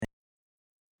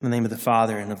In the name of the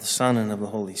Father, and of the Son, and of the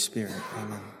Holy Spirit.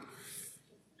 Amen.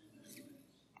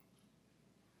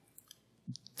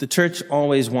 The church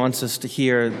always wants us to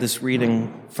hear this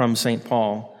reading from St.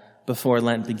 Paul before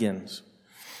Lent begins.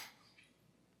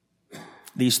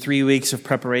 These 3 weeks of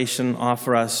preparation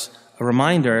offer us a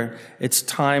reminder. It's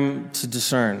time to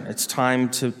discern. It's time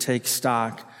to take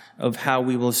stock of how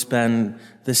we will spend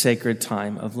the sacred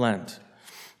time of Lent.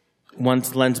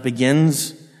 Once Lent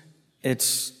begins,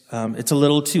 it's a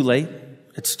little too late.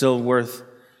 It's still worth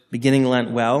beginning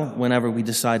Lent well whenever we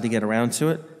decide to get around to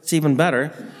it. It's even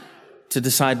better to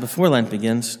decide before Lent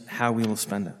begins how we will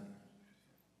spend it.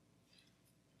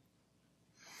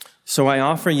 So I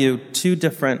offer you 2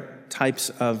 different types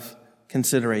of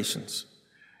considerations.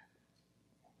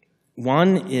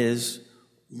 One is,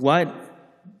 what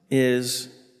is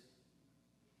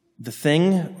the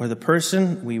thing or the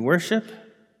person we worship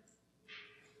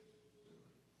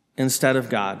instead of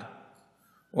God?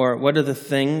 Or what are the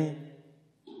thing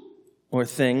or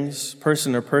things,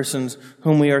 person or persons,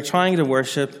 whom we are trying to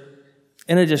worship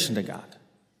in addition to God?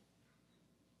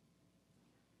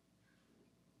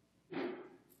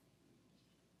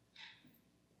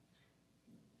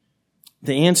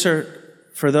 The answer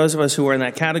for those of us who are in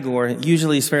that category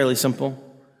usually is fairly simple.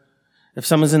 If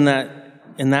someone's in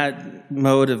that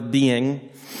mode of being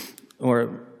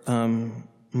or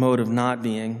mode of not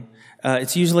being,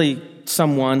 it's usually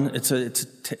someone. It's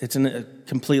a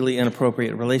completely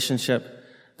inappropriate relationship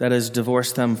that has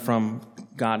divorced them from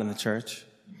God and the church.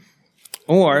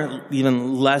 Or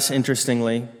even less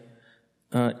interestingly,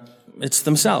 it's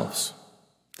themselves.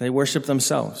 They worship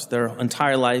themselves. Their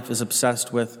entire life is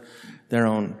obsessed with their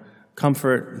own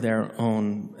comfort, their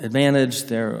own advantage,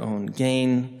 their own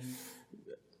gain.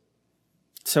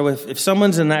 So if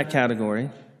someone's in that category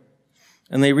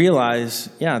and they realize,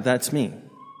 yeah, that's me.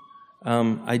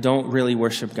 I don't really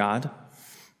worship God,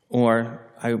 or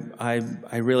I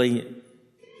really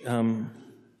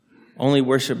only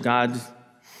worship God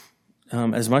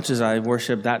as much as I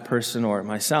worship that person or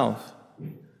myself.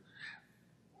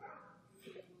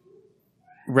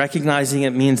 Recognizing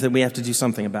it means that we have to do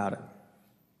something about it.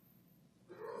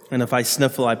 And if I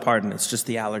sniffle, I pardon. It's just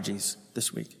the allergies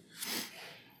this week.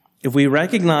 If we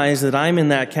recognize that I'm in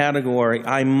that category,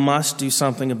 I must do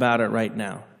something about it right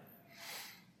now.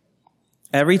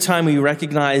 Every time we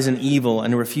recognize an evil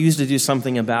and refuse to do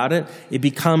something about it, it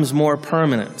becomes more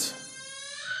permanent.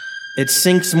 It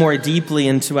sinks more deeply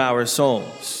into our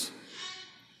souls.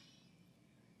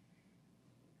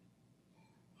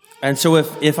 And so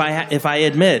if I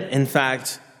admit, in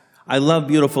fact, I love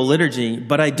beautiful liturgy,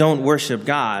 but I don't worship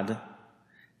God,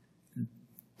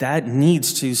 that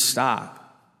needs to stop.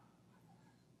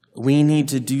 We need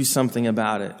to do something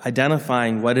about it,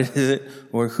 identifying what it is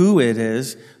or who it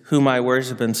is whom I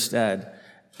worship instead,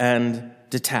 and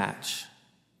detach.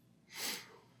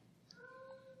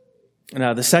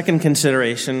 Now, the second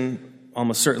consideration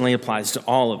almost certainly applies to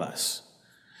all of us,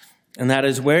 and that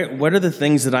is, what are the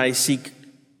things that I seek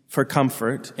for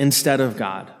comfort instead of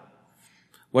God?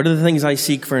 What are the things I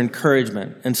seek for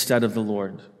encouragement instead of the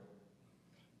Lord?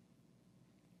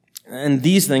 And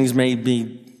these things may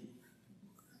be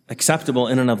acceptable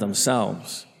in and of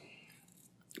themselves,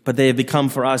 but they have become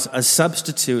for us a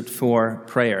substitute for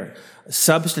prayer, a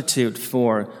substitute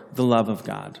for the love of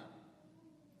God.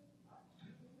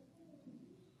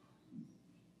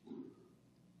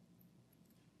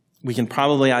 We can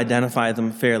probably identify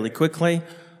them fairly quickly.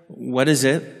 What is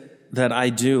it that I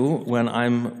do when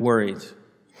I'm worried,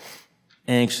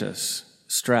 anxious,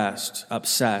 stressed,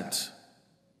 upset?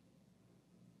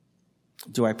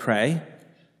 Do I pray?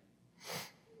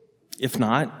 If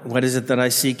not, what is it that I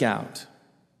seek out?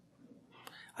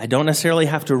 I don't necessarily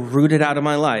have to root it out of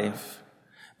my life,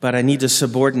 but I need to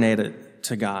subordinate it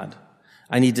to God.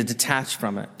 I need to detach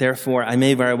from it. Therefore, I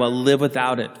may very well live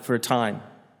without it for a time,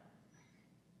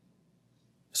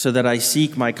 so that I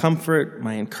seek my comfort,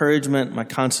 my encouragement, my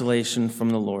consolation from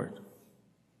the Lord.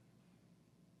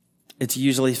 It's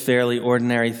usually fairly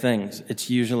ordinary things. It's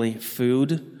usually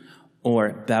food or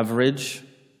beverage,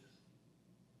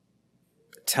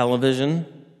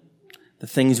 television, the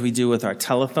things we do with our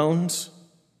telephones.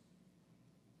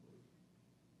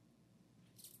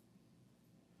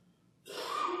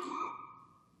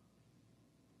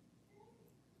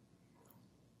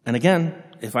 And again,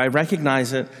 if I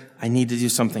recognize it, I need to do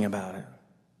something about it.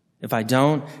 If I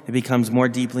don't, it becomes more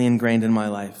deeply ingrained in my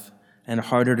life and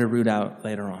harder to root out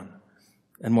later on,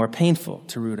 and more painful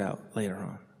to root out later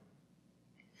on.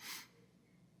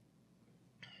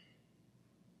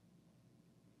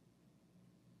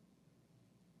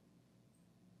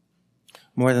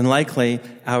 More than likely,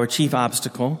 our chief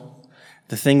obstacle,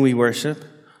 the thing we worship,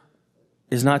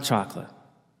 is not chocolate.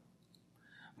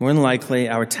 More than likely,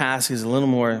 our task is a little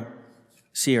more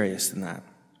serious than that.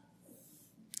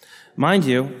 Mind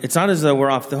you, it's not as though we're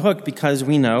off the hook because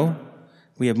we know,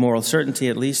 we have moral certainty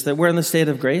at least, that we're in the state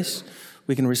of grace.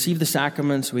 We can receive the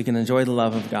sacraments, we can enjoy the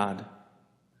love of God,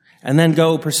 and then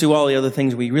go pursue all the other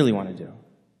things we really want to do.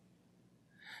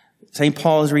 St.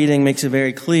 Paul's reading makes it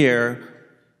very clear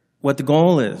what the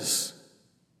goal is.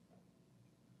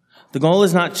 The goal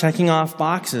is not checking off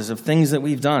boxes of things that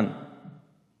we've done,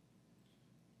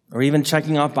 or even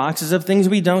checking off boxes of things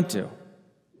we don't do.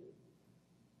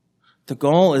 The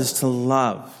goal is to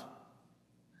love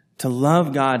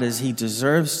God as he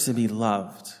deserves to be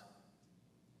loved.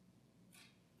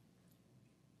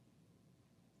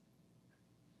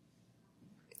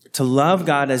 To love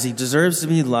God as he deserves to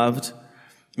be loved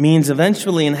means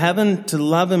eventually in heaven to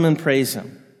love him and praise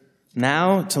him.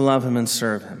 Now to love him and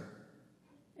serve him.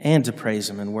 And to praise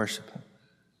him and worship him.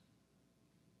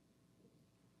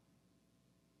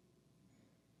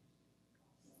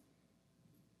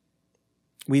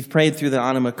 We've prayed through the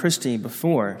Anima Christi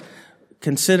before.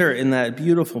 Consider in that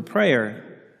beautiful prayer,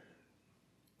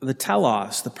 the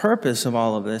telos, the purpose of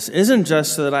all of this isn't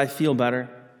just so that I feel better.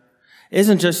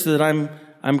 Isn't just so that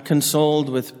I'm consoled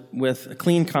with a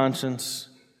clean conscience.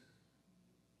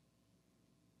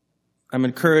 I'm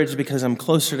encouraged because I'm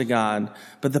closer to God.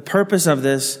 But the purpose of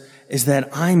this is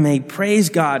that I may praise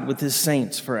God with his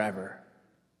saints forever.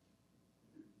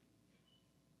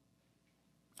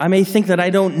 I may think that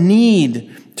I don't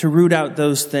need to root out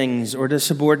those things or to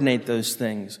subordinate those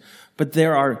things. But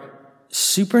there are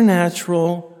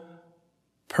supernatural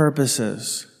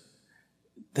purposes.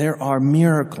 There are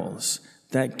miracles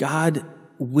that God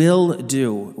would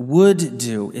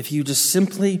do, if you just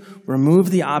simply remove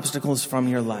the obstacles from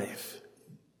your life.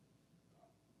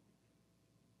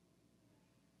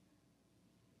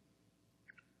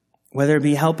 Whether it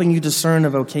be helping you discern a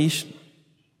vocation,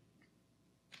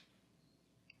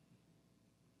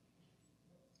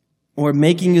 or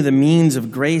making you the means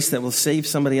of grace that will save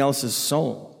somebody else's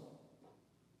soul.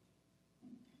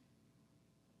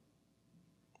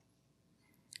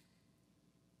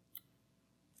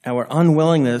 Our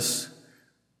unwillingness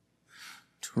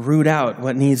to root out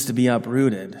what needs to be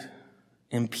uprooted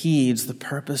impedes the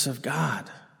purpose of God.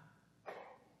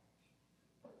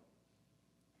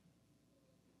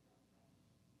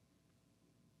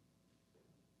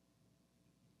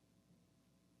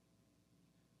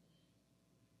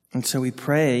 And so we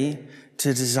pray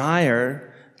to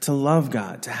desire to love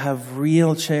God, to have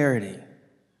real charity.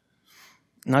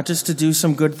 Not just to do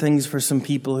some good things for some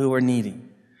people who are needy,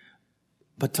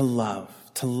 but to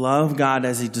love God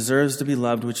as he deserves to be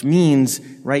loved, which means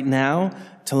right now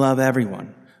to love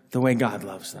everyone the way God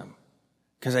loves them.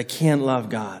 Because I can't love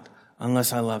God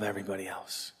unless I love everybody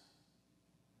else.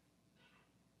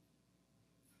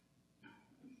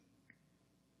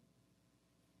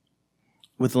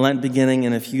 With Lent beginning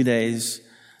in a few days,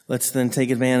 let's then take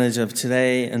advantage of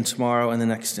today and tomorrow and the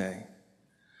next day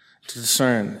to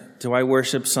discern, do I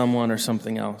worship someone or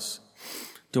something else?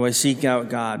 Do I seek out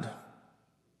God?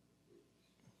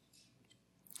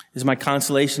 Is my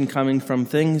consolation coming from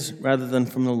things rather than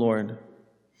from the Lord?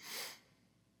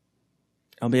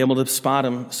 I'll be able to spot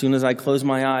him as soon as I close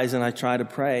my eyes and I try to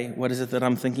pray. What is it that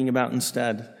I'm thinking about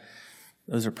instead?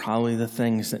 Those are probably the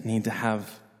things that need to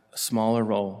have a smaller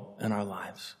role in our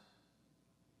lives.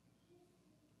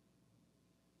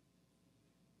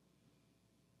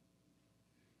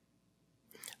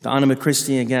 The Anima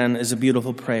Christi, again, is a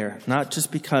beautiful prayer, not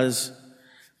just because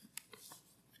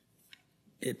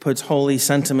it puts holy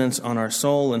sentiments on our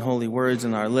soul and holy words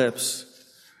in our lips.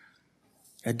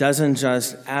 It doesn't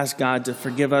just ask God to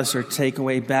forgive us or take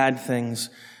away bad things,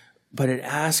 but it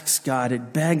asks God,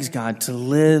 it begs God to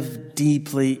live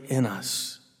deeply in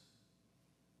us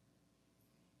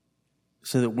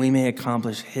so that we may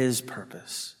accomplish his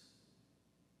purpose.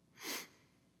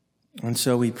 And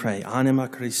so we pray, Anima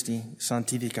Christi,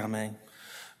 sanctifica me,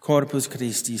 Corpus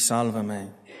Christi, salva me,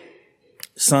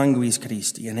 Sanguis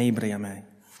Christi, inebria me,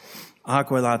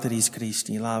 Aqua lateris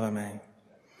Christi, lava me,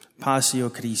 Passio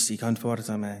Christi,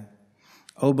 conforta me,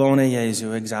 O bone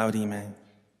Jesu, exaudi me.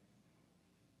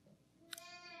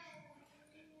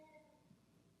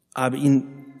 Ab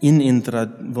in intra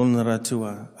vulnera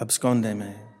tua, absconde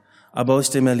me, ab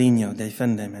oste maligno,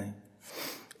 defende me.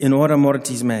 In hora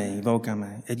mortis mei, voca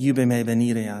me, et iube me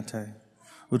venire a te,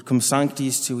 ut cum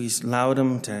sanctis tuis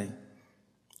laudem te,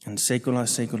 in saecula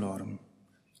saeculorum.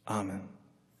 Amen.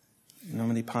 In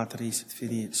nomine Patris et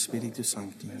Filii et Spiritus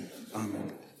Sancti.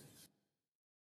 Amen.